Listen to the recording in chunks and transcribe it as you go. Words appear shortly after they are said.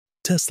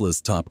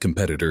Tesla's top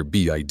competitor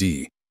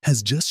BYD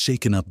has just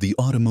shaken up the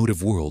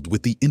automotive world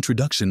with the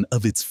introduction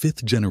of its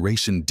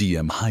fifth-generation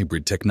Dmi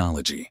hybrid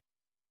technology.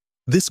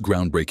 This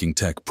groundbreaking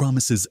tech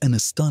promises an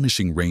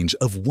astonishing range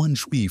of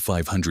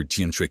 1,500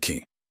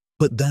 km/h.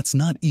 But that's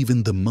not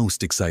even the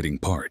most exciting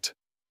part.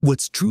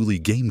 What's truly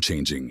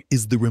game-changing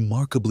is the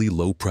remarkably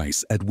low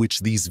price at which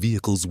these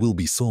vehicles will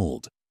be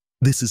sold.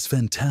 This is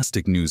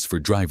fantastic news for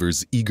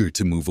drivers eager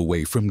to move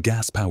away from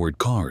gas-powered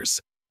cars,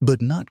 but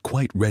not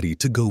quite ready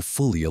to go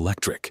fully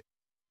electric.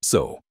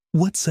 So,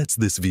 what sets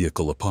this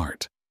vehicle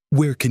apart?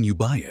 Where can you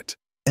buy it?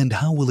 And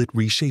how will it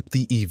reshape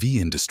the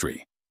EV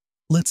industry?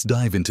 Let's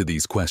dive into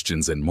these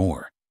questions and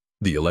more.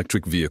 The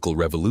electric vehicle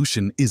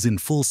revolution is in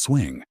full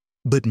swing,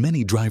 but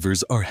many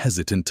drivers are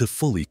hesitant to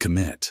fully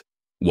commit.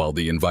 While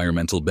the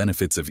environmental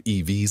benefits of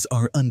EVs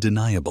are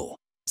undeniable,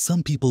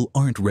 some people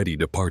aren't ready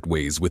to part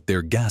ways with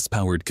their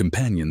gas-powered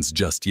companions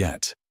just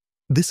yet.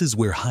 This is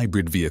where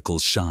hybrid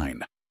vehicles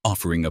shine,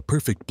 offering a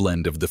perfect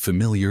blend of the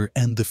familiar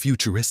and the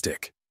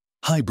futuristic.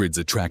 Hybrids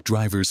attract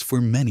drivers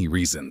for many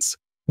reasons,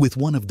 with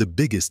one of the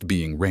biggest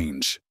being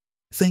range.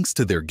 Thanks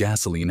to their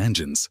gasoline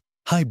engines,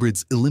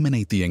 hybrids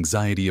eliminate the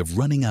anxiety of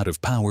running out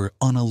of power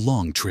on a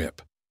long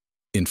trip.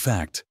 In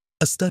fact,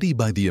 a study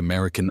by the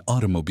American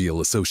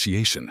Automobile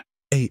Association,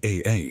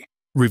 AAA,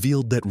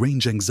 revealed that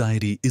range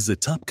anxiety is a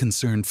top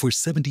concern for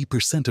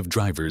 70% of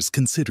drivers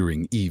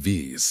considering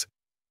EVs.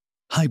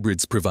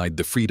 Hybrids provide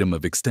the freedom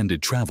of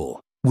extended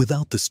travel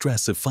without the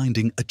stress of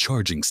finding a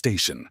charging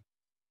station.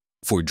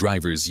 For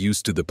drivers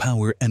used to the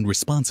power and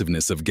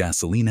responsiveness of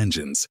gasoline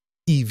engines,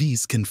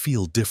 EVs can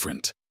feel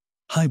different.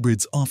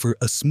 Hybrids offer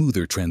a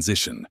smoother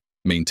transition,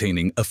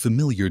 maintaining a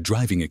familiar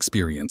driving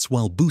experience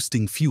while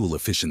boosting fuel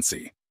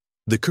efficiency.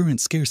 The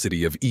current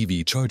scarcity of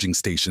EV charging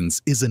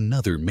stations is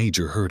another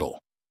major hurdle.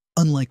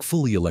 Unlike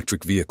fully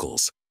electric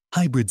vehicles,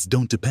 hybrids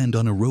don't depend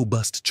on a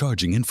robust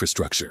charging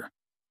infrastructure.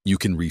 You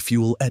can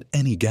refuel at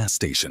any gas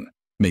station,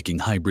 making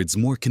hybrids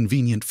more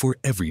convenient for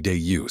everyday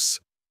use.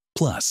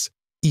 Plus,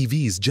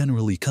 EVs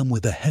generally come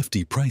with a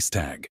hefty price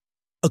tag.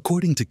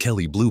 According to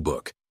Kelley Blue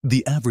Book,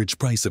 the average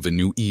price of a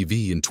new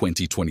EV in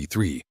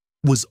 2023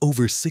 was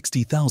over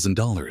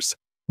 $60,000,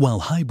 while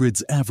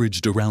hybrids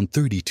averaged around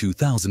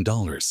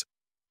 $32,000.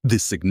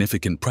 This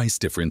significant price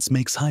difference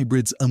makes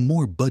hybrids a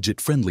more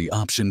budget-friendly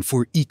option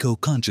for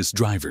eco-conscious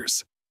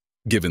drivers.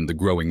 Given the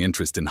growing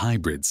interest in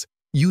hybrids,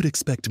 you'd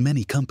expect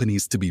many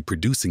companies to be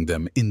producing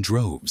them in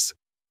droves.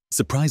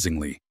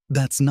 Surprisingly,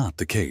 that's not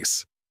the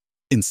case.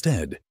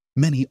 Instead,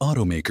 many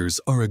automakers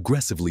are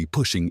aggressively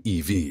pushing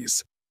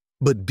EVs.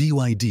 But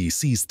BYD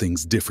sees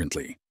things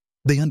differently.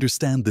 They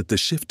understand that the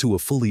shift to a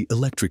fully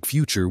electric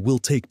future will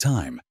take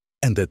time,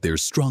 and that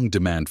there's strong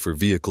demand for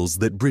vehicles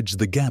that bridge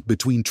the gap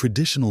between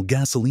traditional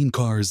gasoline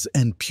cars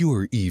and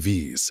pure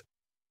EVs.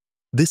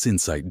 This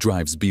insight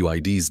drives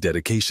BYD's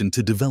dedication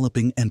to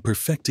developing and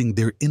perfecting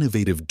their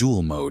innovative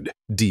dual-mode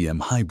Dmi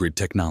hybrid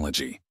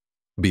technology.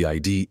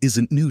 BYD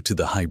isn't new to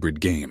the hybrid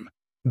game.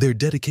 Their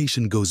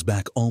dedication goes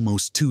back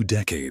almost 2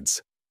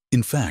 decades.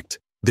 In fact,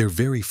 their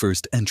very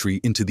first entry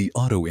into the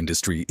auto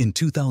industry in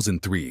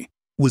 2003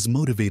 was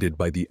motivated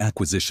by the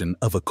acquisition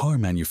of a car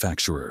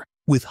manufacturer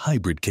with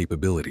hybrid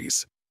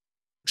capabilities.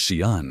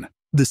 Xi'an,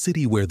 the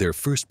city where their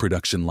first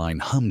production line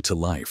hummed to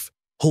life,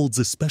 holds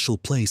a special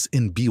place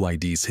in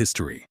BYD's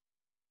history.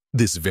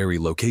 This very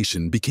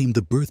location became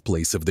the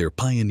birthplace of their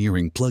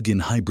pioneering plug-in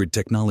hybrid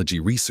technology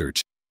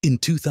research in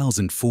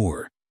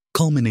 2004,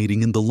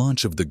 culminating in the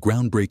launch of the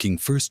groundbreaking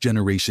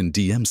first-generation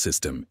Dmi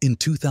system in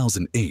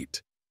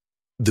 2008.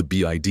 The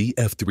BYD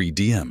F3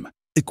 Dmi,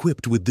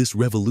 equipped with this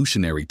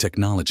revolutionary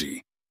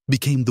technology,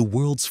 became the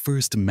world's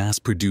first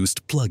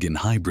mass-produced plug-in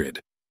hybrid.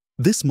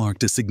 This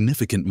marked a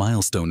significant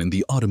milestone in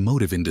the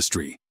automotive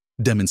industry,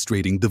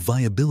 demonstrating the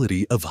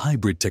viability of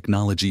hybrid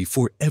technology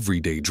for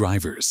everyday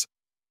drivers.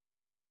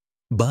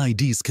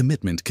 BYD's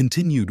commitment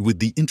continued with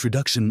the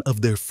introduction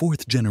of their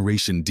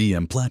fourth-generation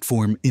Dmi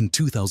platform in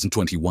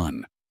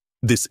 2021.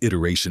 This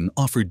iteration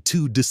offered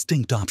 2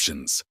 distinct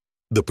options: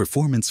 the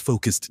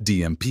performance-focused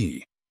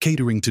Dmi,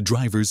 catering to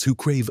drivers who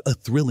crave a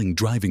thrilling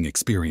driving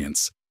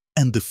experience,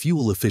 and the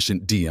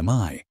fuel-efficient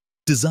Dmi,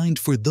 designed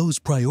for those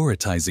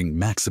prioritizing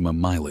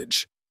maximum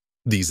mileage.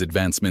 These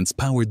advancements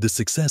powered the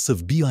success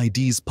of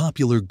BYD's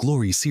popular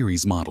Glory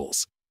series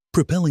models,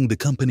 propelling the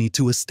company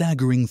to a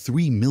staggering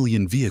 3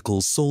 million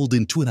vehicles sold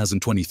in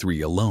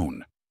 2023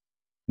 alone.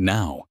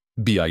 Now,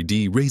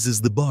 BYD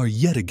raises the bar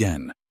yet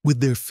again with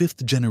their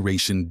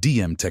 5th-generation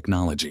Dmi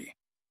technology.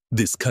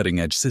 This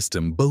cutting-edge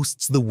system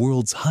boasts the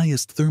world's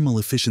highest thermal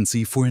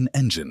efficiency for an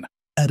engine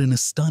at an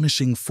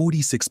astonishing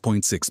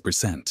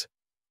 46.6%.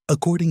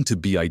 According to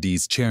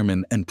BYD's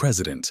chairman and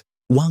president,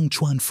 Wang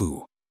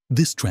Chuanfu,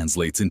 this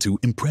translates into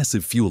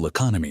impressive fuel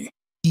economy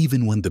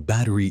even when the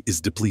battery is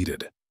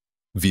depleted.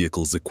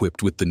 Vehicles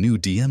equipped with the new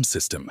Dmi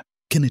system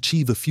can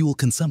achieve a fuel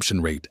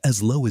consumption rate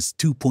as low as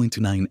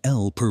 2.9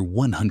 L per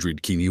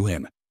 100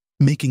 km,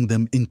 making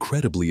them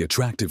incredibly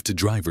attractive to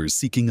drivers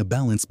seeking a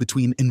balance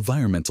between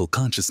environmental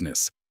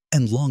consciousness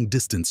and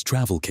long-distance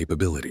travel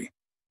capability.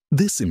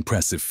 This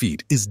impressive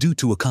feat is due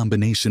to a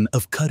combination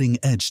of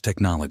cutting-edge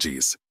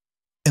technologies.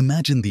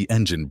 Imagine the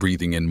engine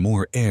breathing in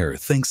more air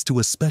thanks to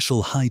a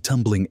special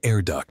high-tumbling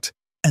air duct,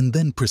 and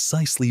then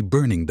precisely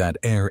burning that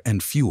air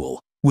and fuel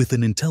with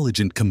an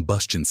intelligent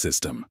combustion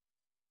system.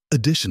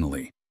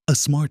 Additionally, a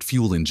smart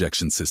fuel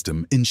injection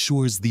system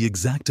ensures the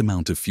exact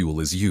amount of fuel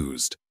is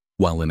used,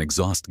 while an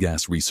exhaust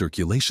gas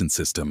recirculation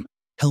system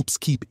helps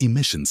keep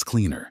emissions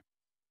cleaner.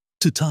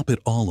 To top it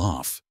all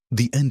off,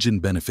 the engine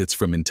benefits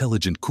from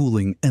intelligent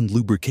cooling and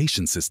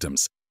lubrication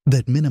systems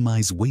that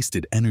minimize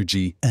wasted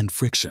energy and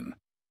friction.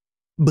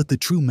 But the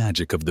true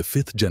magic of the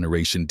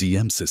fifth-generation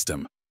DM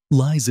system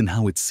lies in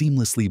how it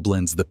seamlessly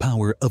blends the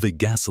power of a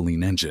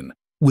gasoline engine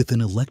with an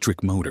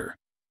electric motor.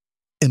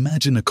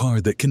 Imagine a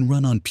car that can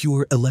run on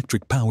pure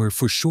electric power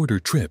for shorter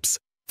trips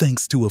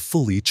thanks to a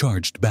fully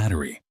charged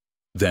battery.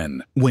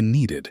 Then, when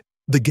needed,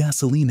 the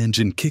gasoline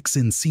engine kicks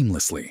in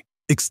seamlessly,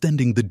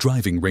 extending the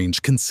driving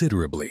range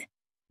considerably.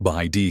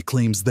 BYD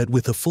claims that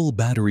with a full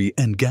battery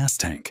and gas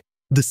tank,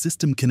 the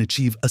system can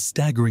achieve a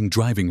staggering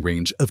driving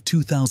range of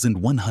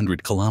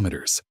 2,100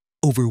 kilometers,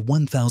 over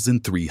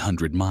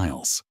 1,300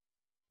 miles.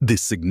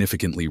 This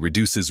significantly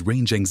reduces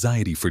range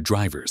anxiety for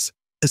drivers,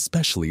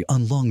 especially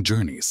on long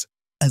journeys,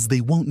 as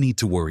they won't need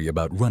to worry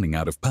about running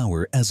out of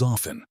power as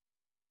often.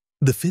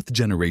 The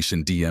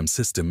fifth-generation DM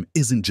system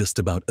isn't just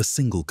about a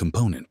single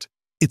component.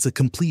 It's a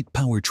complete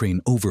powertrain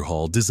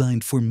overhaul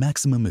designed for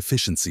maximum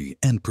efficiency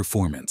and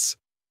performance.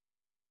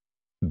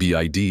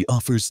 BYD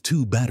offers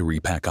two battery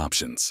pack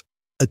options,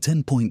 a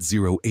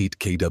 10.08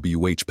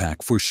 kWh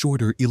pack for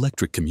shorter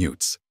electric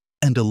commutes,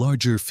 and a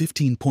larger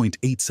 15.87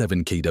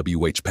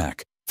 kWh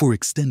pack for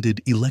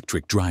extended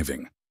electric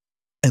driving.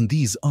 And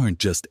these aren't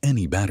just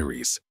any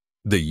batteries.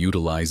 They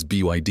utilize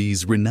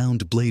BYD's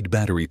renowned blade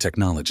battery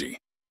technology,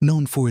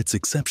 known for its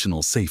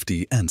exceptional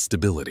safety and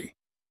stability.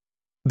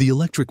 The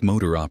electric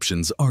motor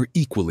options are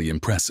equally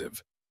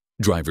impressive.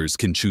 Drivers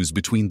can choose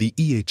between the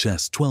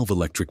EHS-12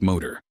 electric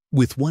motor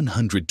with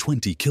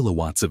 120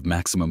 kilowatts of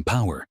maximum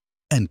power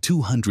and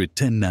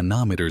 210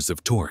 nanometers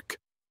of torque,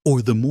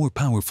 or the more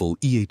powerful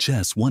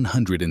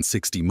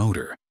EHS-160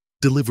 motor,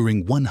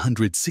 delivering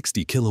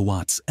 160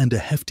 kilowatts and a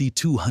hefty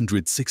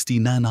 260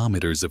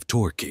 nanometers of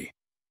torque.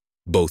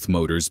 Both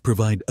motors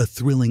provide a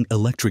thrilling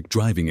electric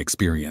driving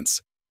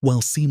experience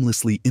while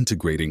seamlessly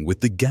integrating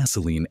with the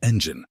gasoline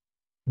engine.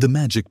 The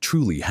magic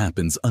truly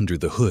happens under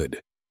the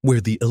hood,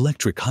 where the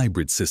electric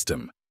hybrid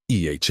system,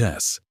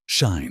 EHS,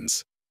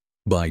 shines.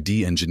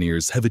 BYD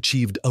engineers have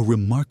achieved a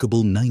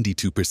remarkable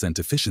 92%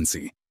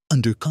 efficiency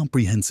under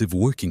comprehensive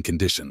working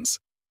conditions,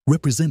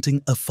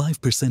 representing a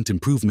 5%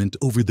 improvement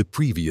over the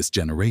previous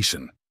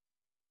generation.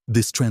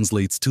 This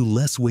translates to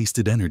less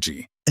wasted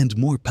energy and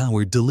more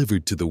power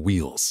delivered to the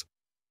wheels.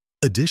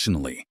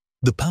 Additionally,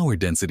 the power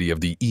density of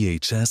the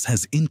EHS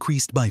has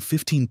increased by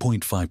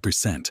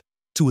 15.5%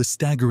 to a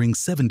staggering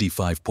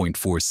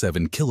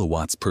 75.47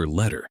 kilowatts per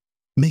liter,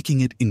 making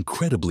it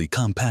incredibly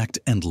compact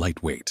and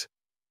lightweight.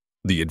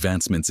 The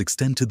advancements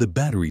extend to the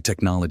battery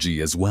technology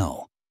as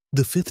well.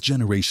 The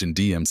fifth-generation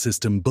DM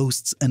system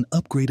boasts an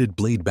upgraded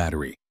blade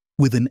battery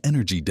with an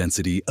energy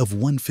density of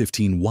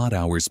 115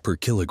 watt-hours per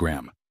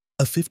kilogram,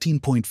 a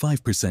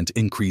 15.5%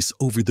 increase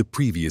over the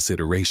previous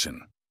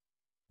iteration.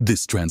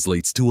 This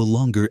translates to a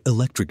longer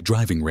electric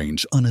driving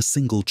range on a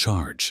single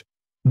charge.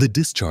 The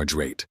discharge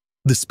rate,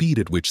 the speed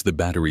at which the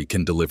battery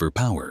can deliver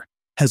power,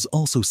 has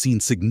also seen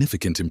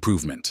significant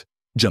improvement,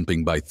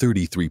 jumping by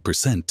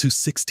 33% to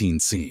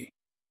 16C.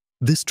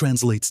 This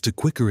translates to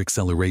quicker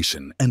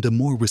acceleration and a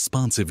more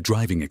responsive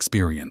driving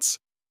experience.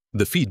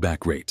 The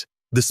feedback rate,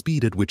 the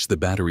speed at which the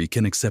battery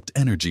can accept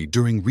energy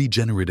during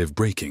regenerative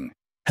braking,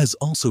 has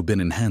also been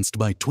enhanced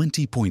by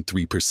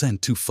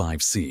 20.3% to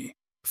 5C,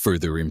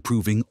 further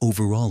improving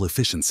overall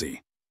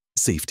efficiency.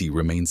 Safety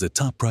remains a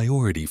top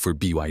priority for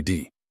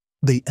BYD.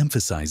 They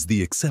emphasize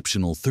the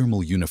exceptional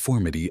thermal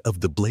uniformity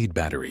of the blade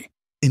battery,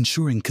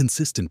 ensuring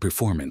consistent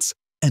performance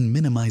and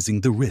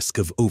minimizing the risk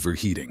of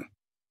overheating.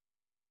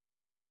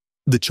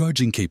 The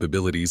charging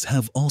capabilities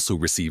have also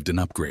received an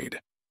upgrade.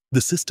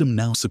 The system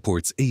now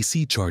supports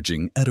AC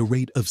charging at a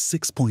rate of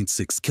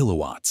 6.6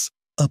 kilowatts,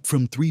 up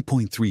from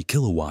 3.3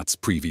 kilowatts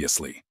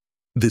previously.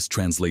 This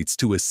translates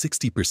to a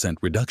 60%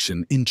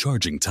 reduction in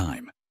charging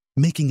time,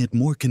 making it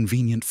more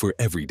convenient for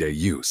everyday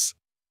use.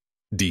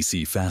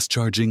 DC fast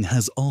charging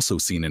has also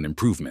seen an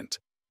improvement,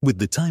 with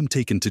the time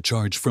taken to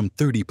charge from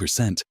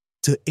 30%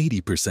 to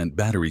 80%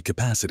 battery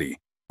capacity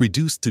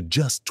reduced to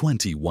just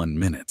 21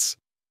 minutes.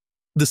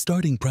 The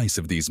starting price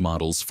of these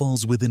models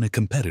falls within a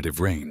competitive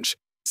range,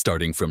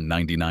 starting from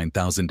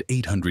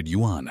 99,800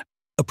 yuan,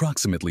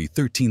 approximately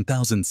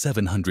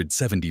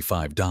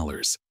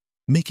 $13,775,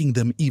 making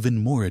them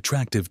even more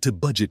attractive to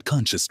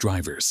budget-conscious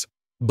drivers.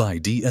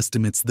 BYD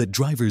estimates that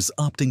drivers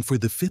opting for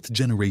the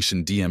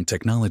fifth-generation DM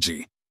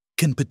technology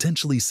can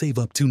potentially save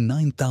up to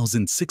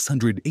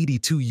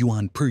 9,682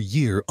 yuan per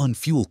year on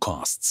fuel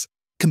costs,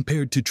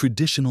 compared to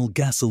traditional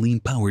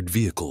gasoline-powered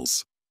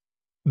vehicles.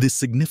 This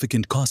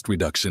significant cost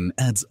reduction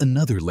adds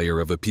another layer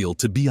of appeal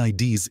to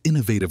BYD's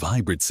innovative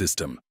hybrid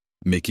system,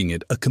 making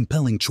it a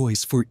compelling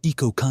choice for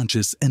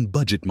eco-conscious and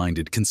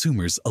budget-minded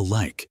consumers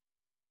alike.